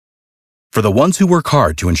For the ones who work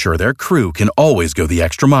hard to ensure their crew can always go the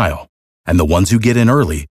extra mile, and the ones who get in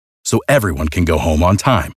early so everyone can go home on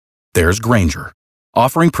time, there's Grainger,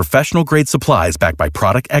 offering professional-grade supplies backed by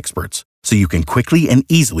product experts so you can quickly and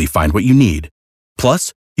easily find what you need.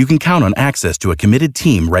 Plus, you can count on access to a committed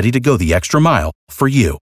team ready to go the extra mile for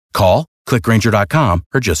you. Call, click Grainger.com,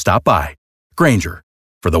 or just stop by. Grainger,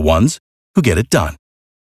 for the ones who get it done.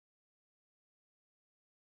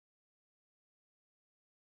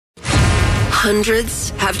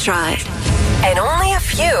 Hundreds have tried, and only a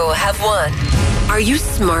few have won. Are you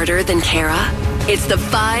smarter than Kara? It's the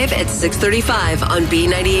 5 at 6:35 on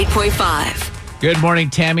B98.5. Good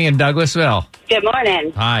morning, Tammy in Douglasville. Good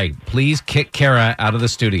morning. Hi. Please kick Kara out of the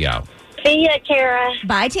studio. See ya, Kara.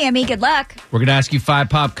 Bye, Tammy. Good luck. We're going to ask you 5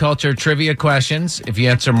 pop culture trivia questions. If you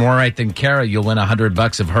answer more right than Kara, you'll win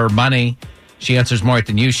 $100 of her money. She answers more right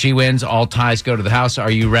than you, she wins. All ties go to the house.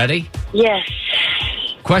 Are you ready? Yes.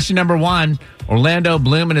 Question number 1. Orlando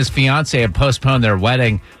Bloom and his fiancée have postponed their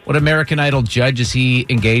wedding. What American Idol judge is he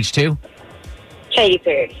engaged to? Katy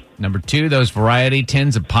Perry. Number 2, those variety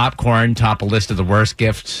tins of popcorn top a list of the worst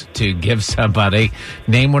gifts to give somebody.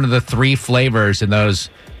 Name one of the 3 flavors in those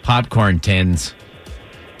popcorn tins.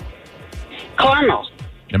 Caramel.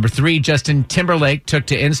 Number 3, Justin Timberlake took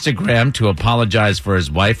to Instagram to apologize for his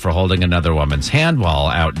wife for holding another woman's hand while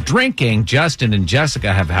out drinking. Justin and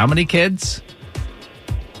Jessica have how many kids?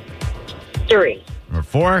 3. Number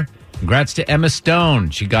 4, congrats to Emma Stone.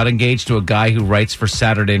 She got engaged to a guy who writes for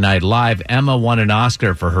Saturday Night Live. Emma won an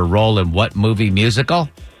Oscar for her role in what movie musical?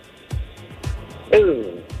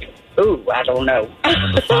 Ooh, I don't know.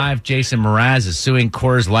 Number 5, Jason Mraz is suing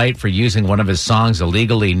Coors Light for using one of his songs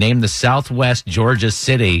illegally. Name the Southwest Georgia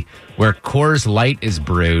city where Coors Light is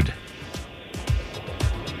brewed.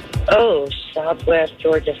 Oh, Southwest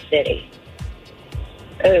Georgia City.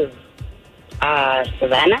 Oh,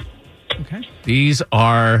 Savannah? Okay. These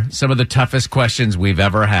are some of the toughest questions we've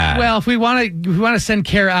ever had. Well, if we want to send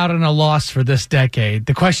Kara out on a loss for this decade,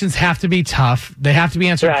 the questions have to be tough. They have to be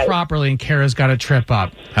answered properly, and Kara's got to trip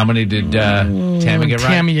up. How many did Tammy get right?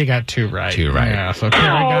 Tammy, you got 2 right. 2 right. Yeah, so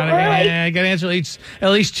Kara got to answer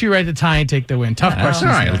at least 2 right to tie and take the win. Tough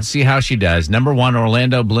questions. All right, let's see how she does. Number 1,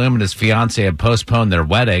 Orlando Bloom and his fiancée have postponed their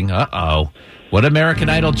wedding. Uh-oh. What American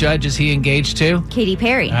Idol judge is he engaged to? Katy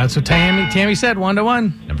Perry. That's what Tammy said,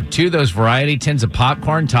 1-1. Number 2, those variety tins of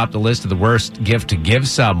popcorn top the list of the worst gift to give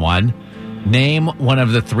someone. Name one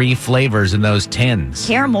of the 3 flavors in those tins.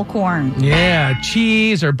 Caramel corn. Yeah,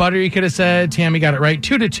 cheese or butter, you could have said. Tammy got it right,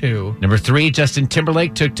 2-2. Number 3, Justin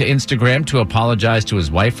Timberlake took to Instagram to apologize to his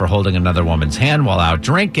wife for holding another woman's hand while out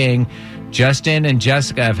drinking. Justin and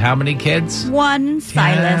Jessica have how many kids? 1,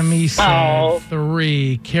 Silas. Tammy said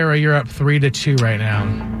 3. Kara, you're up 3-2 right now.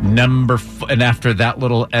 And after that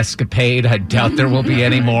little escapade, I doubt there will be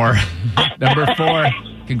any more. Number 4,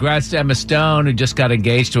 congrats to Emma Stone, who just got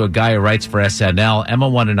engaged to a guy who writes for SNL. Emma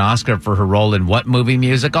won an Oscar for her role in what movie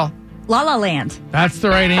musical? La La Land. That's the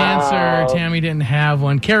right answer. Tammy didn't have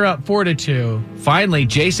one. Kara up 4-2. Finally,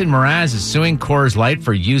 Jason Mraz is suing Coors Light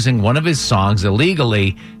for using one of his songs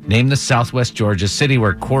illegally. Name the Southwest Georgia city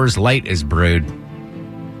where Coors Light is brewed.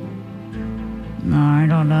 No, I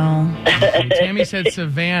don't know. Tammy said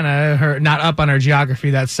Savannah, not up on her geography,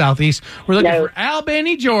 that's southeast. We're looking for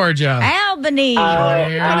Albany, Georgia. Albany. How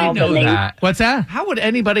would anybody know that? What's that? How would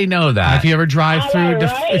anybody know that? If you ever drive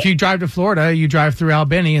if you drive to Florida, you drive through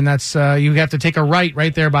Albany, and that's you have to take a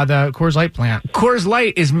right there by the Coors Light plant. Coors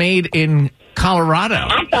Light is made in Colorado.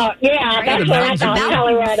 I thought, that's what I thought,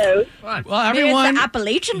 Colorado. Well, everyone, the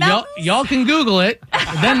Appalachian Mountains? y'all can Google it.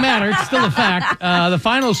 It doesn't matter. It's still a fact. The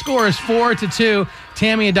final score is 4-2.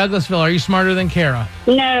 Tammy in Douglasville, are you smarter than Kara?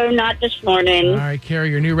 No, not this morning. All right, Kara,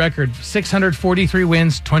 your new record, 643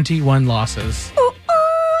 wins, 21 losses. Ooh,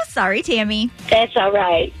 sorry, Tammy. That's all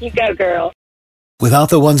right. You go, girl. Without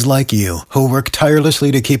the ones like you, who work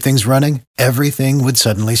tirelessly to keep things running, everything would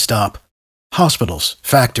suddenly stop. Hospitals,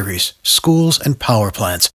 factories, schools, and power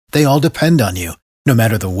plants, they all depend on you. No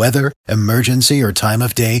matter the weather, emergency, or time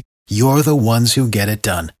of day, you're the ones who get it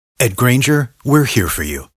done. At Grainger, we're here for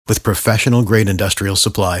you with professional-grade industrial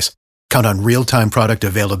supplies. Count on real-time product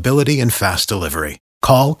availability and fast delivery.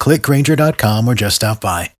 Call, click Grainger.com, or just stop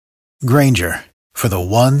by. Grainger, for the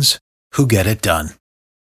ones who get it done.